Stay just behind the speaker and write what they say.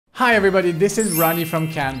Hi everybody, this is Ronnie from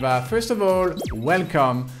Canva. First of all,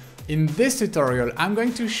 welcome. In this tutorial, I'm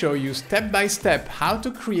going to show you step by step how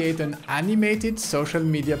to create an animated social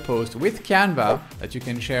media post with Canva that you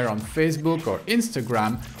can share on Facebook or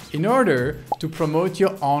Instagram in order to promote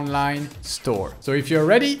your online store. So if you're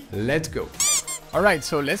ready, let's go. Alright,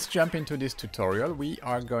 so let's jump into this tutorial. We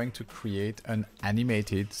are going to create an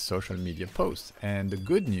animated social media post. And the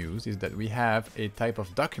good news is that we have a type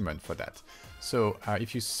of document for that. So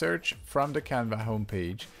if you search from the Canva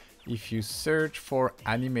homepage, if you search for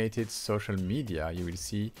animated social media, you will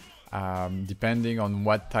see, depending on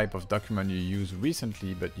what type of document you used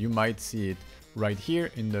recently, but you might see it right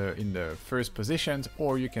here in the first positions,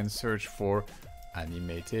 or you can search for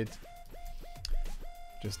animated.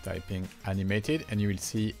 Just typing animated and you will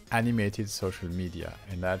see animated social media,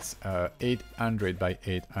 and that's 800 by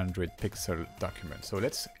 800 pixel document. So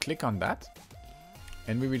let's click on that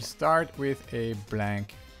and we will start with a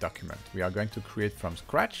blank document. We are going to create from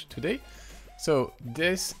scratch today. So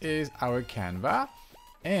this is our Canva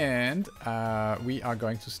and we are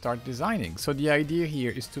going to start designing. So the idea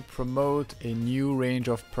here is to promote a new range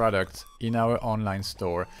of products in our online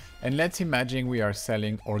store. And let's imagine we are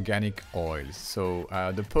selling organic oils. So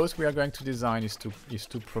the post we are going to design is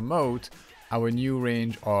to promote our new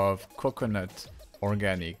range of coconut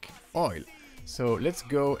organic oil. So let's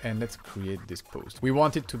go and let's create this post. We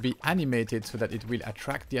want it to be animated so that it will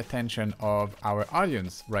attract the attention of our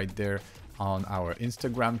audience right there on our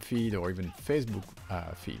Instagram feed or even Facebook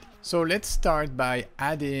feed. So let's start by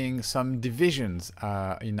adding some divisions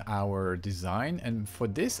in our design. And for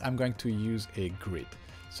this, I'm going to use a grid.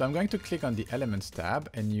 So I'm going to click on the Elements tab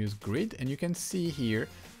and use Grid. And you can see here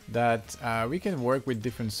that we can work with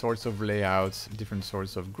different sorts of layouts, different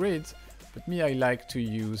sorts of grids. But me, I like to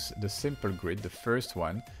use the simple grid, the first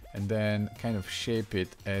one, and then kind of shape it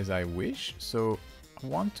as I wish. So I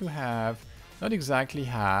want to have not exactly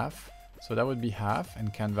half. So that would be half,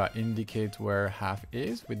 and Canva indicates where half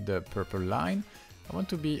is with the purple line. I want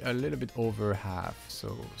to be a little bit over half,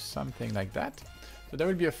 so something like that. So there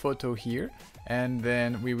will be a photo here, and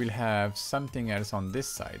then we will have something else on this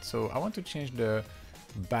side. So I want to change the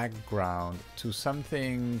background to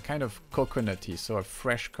something kind of coconutty, so a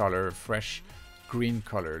fresh color, fresh green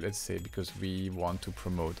color, let's say, because we want to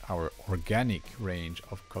promote our organic range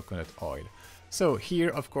of coconut oil. So here,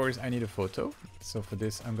 of course, I need a photo. So for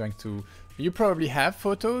this, I'm going to, you probably have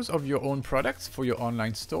photos of your own products for your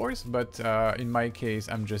online stores, but in my case,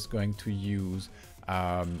 I'm just going to use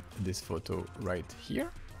this photo right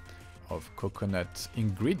here of coconut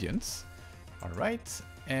ingredients. All right.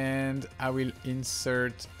 And I will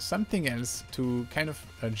insert something else to kind of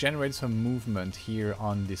generate some movement here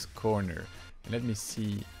on this corner. Let me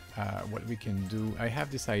see what we can do. I have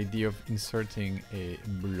this idea of inserting a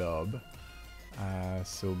blob.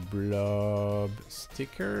 So blob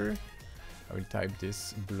sticker. I will type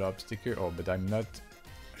this blob sticker. Oh, but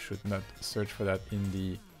should not search for that in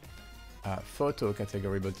the photo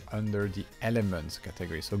category, but under the elements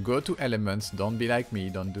category. So go to elements, don't be like me,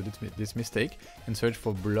 don't do this mistake, and search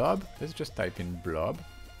for blob. Let's just type in blob.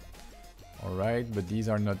 All right, but these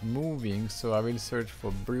are not moving, so I will search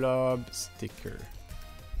for blob sticker.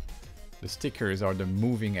 The stickers are the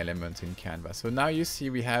moving elements in Canva. So now you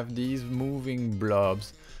see we have these moving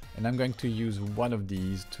blobs, and I'm going to use one of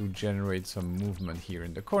these to generate some movement here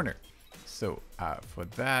in the corner. So for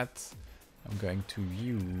that, I'm going to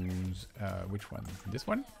use, which one? This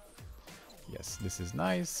one? Yes, this is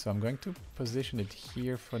nice. So I'm going to position it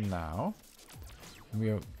here for now. We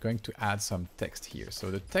are going to add some text here. So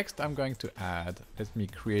the text I'm going to add, let me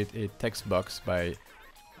create a text box by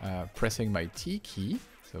pressing my T key.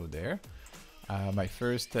 So there. My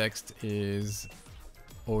first text is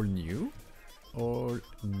all new.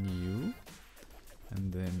 And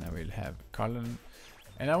then I will have colon.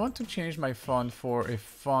 And I want to change my font for a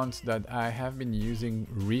font that I have been using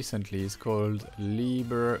recently. It's called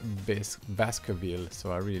Libre Baskerville.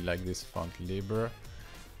 So I really like this font, Libre.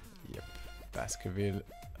 Yep, Baskerville.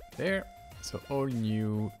 There. So all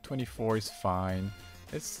new, 24 is fine.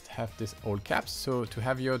 Let's have this all caps. So to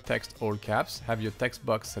have your text all caps, have your text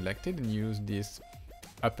box selected and use this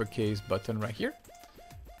uppercase button right here.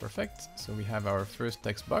 Perfect. So we have our first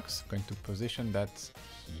text box. Going to position that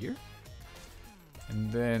here. And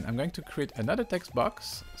then I'm going to create another text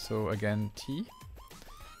box. So again, T.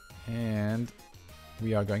 And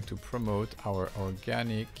we are going to promote our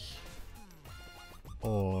organic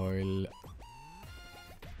oil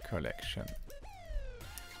collection.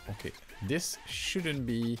 Okay, this shouldn't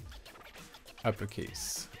be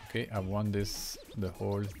uppercase. Okay, I want this, the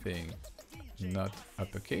whole thing, not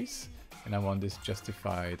uppercase. and I want this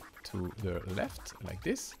justified to the left like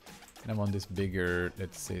this, and I want this bigger,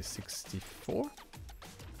 let's say 64.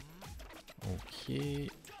 Okay,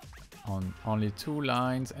 on only 2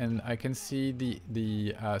 lines, and I can see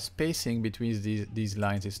the spacing between these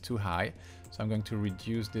lines is too high, so I'm going to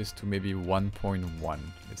reduce this to maybe 1.1.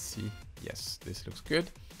 Let's see. Yes, this looks good,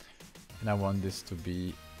 and I want this to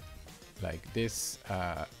be like this,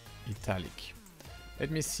 italic. Let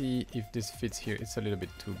me see if this fits here. It's a little bit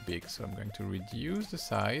too big, so I'm going to reduce the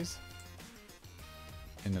size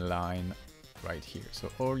and align right here.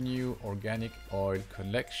 So all new organic oil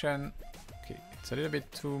collection. Okay, it's a little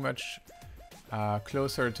bit too much,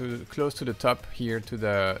 close to the top here, to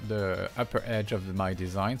the upper edge of my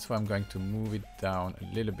design. So I'm going to move it down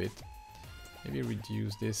a little bit. Maybe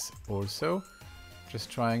reduce this also. Just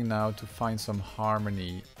trying now to find some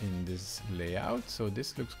harmony in this layout. So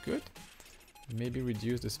this looks good. Maybe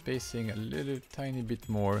reduce the spacing a little tiny bit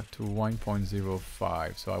more to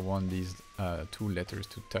 1.05. So I want these 2 letters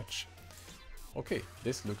to touch. Okay,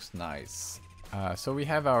 this looks nice. So we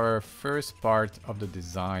have our first part of the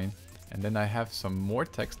design, and then I have some more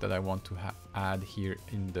text that I want to add here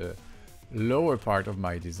in the lower part of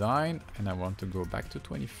my design, and I want to go back to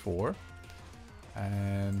 24,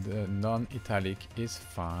 and non-italic is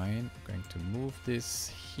fine. I'm going to move this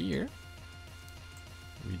here,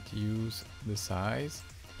 reduce the size,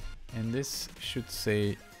 and this should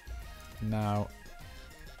say now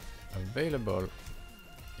available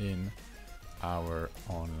in our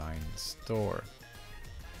online store.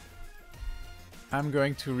 I'm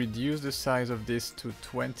going to reduce the size of this to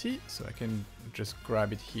 20, so I can just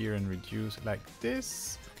grab it here and reduce like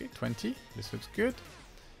this. Okay, 20, this looks good.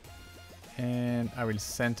 And I will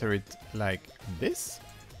center it like this.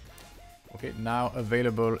 Okay, now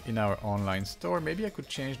available in our online store. Maybe I could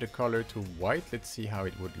change the color to white. Let's see how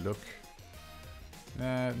it would look.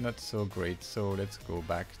 Not so great, so let's go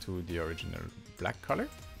back to the original black color.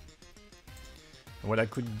 What I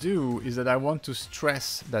could do is that I want to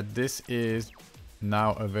stress that this is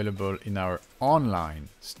now available in our online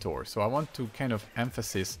store. So I want to kind of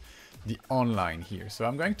emphasize the online here. So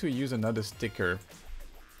I'm going to use another sticker.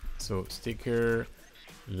 So sticker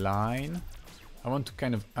line. I want to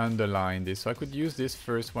kind of underline this. So I could use this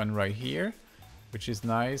first one right here, which is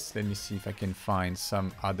nice. Let me see if I can find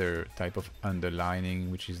some other type of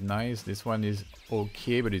underlining, which is nice. This one is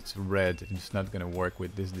okay, but it's red. It's not going to work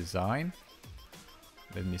with this design.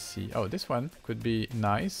 Let me see. Oh, this one could be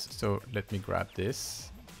nice. So let me grab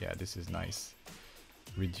this. Yeah, this is nice.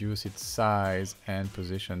 Reduce its size and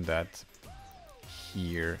position that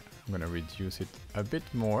here. I'm going to reduce it a bit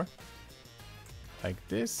more like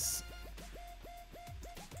this.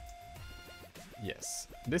 Yes,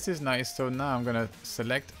 this is nice. So now I'm going to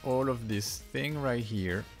select all of this thing right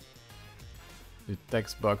here, the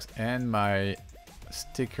text box and my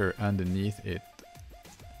sticker underneath it.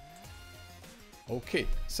 Okay,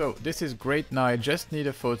 so this is great. Now I just need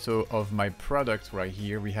a photo of my product right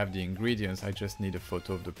here. We have the ingredients. I just need a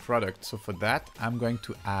photo of the product. So for that, I'm going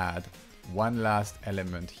to add one last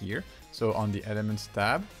element here. So on the Elements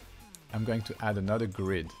tab, I'm going to add another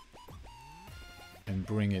grid and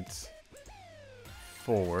bring it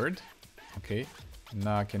forward. Okay,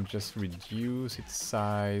 now I can just reduce its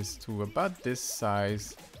size to about this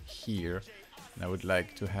size here. And I would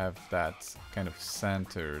like to have that kind of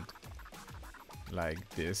centered like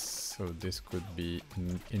this. So this could be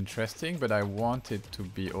interesting, but I want it to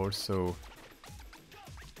be also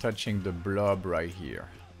touching the blob right here.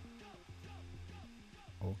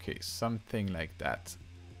 Okay, something like that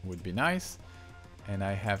would be nice. And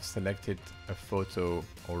I have selected a photo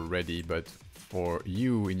already, but for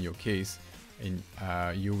you, in your case,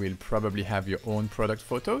 you will probably have your own product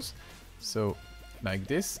photos. So like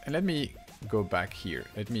this, and let me go back here.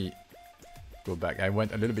 Let me go back. I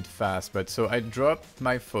went a little bit fast, but so I dropped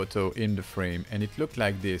my photo in the frame and it looked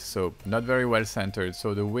like this. So not very well centered.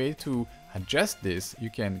 So the way to adjust this,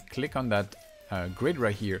 you can click on that grid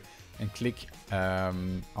right here and click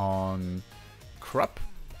on crop.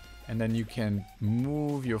 And then you can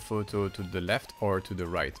move your photo to the left or to the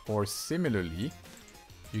right. Or similarly,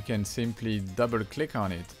 you can simply double click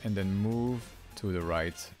on it and then move to the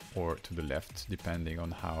right or to the left, depending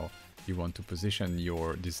on how you want to position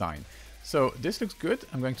your design. So this looks good.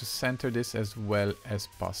 I'm going to center this as well as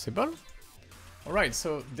possible. All right,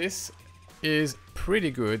 so this is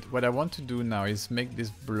pretty good. What I want to do now is make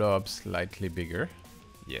this blob slightly bigger.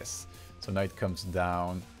 Yes, so now it comes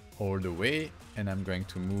down all the way, and I'm going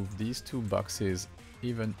to move these two boxes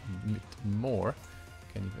even a bit more.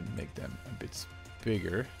 Can even make them a bit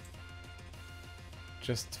bigger.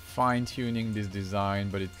 just fine-tuning this design,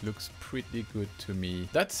 but it looks pretty good to me.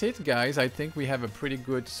 That's it, guys. I think we have a pretty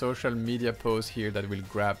good social media post here that will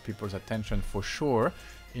grab people's attention for sure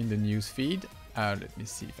in the news feed. Let me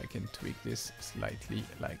see if I can tweak this slightly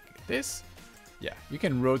like this. Yeah, you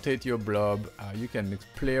can rotate your blob, you can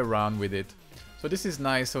play around with it. So this is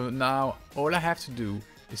nice. So now all I have to do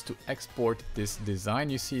is to export this design.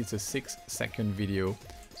 You see it's a 6-second video.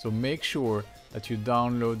 So make sure that you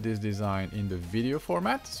download this design in the video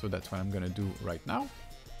format. So that's what I'm gonna do right now.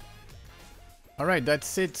 All right,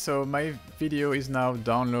 that's it. So my video is now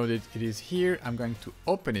downloaded. It is here. I'm going to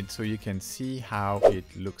open it so you can see how it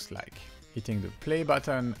looks like. Hitting the play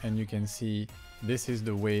button, and you can see this is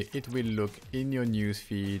the way it will look in your news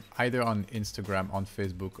feed, either on Instagram, on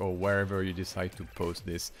Facebook, or wherever you decide to post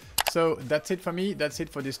this. So that's it for me. That's it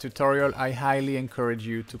for this tutorial. I highly encourage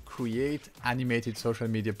you to create animated social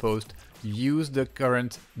media posts. Use the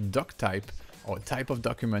current doc type or type of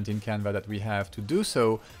document in Canva that we have to do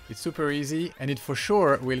so. It's super easy, and it for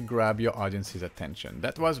sure will grab your audience's attention.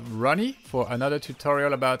 That was Ronnie for another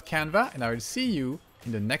tutorial about Canva, and I will see you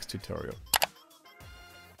in the next tutorial.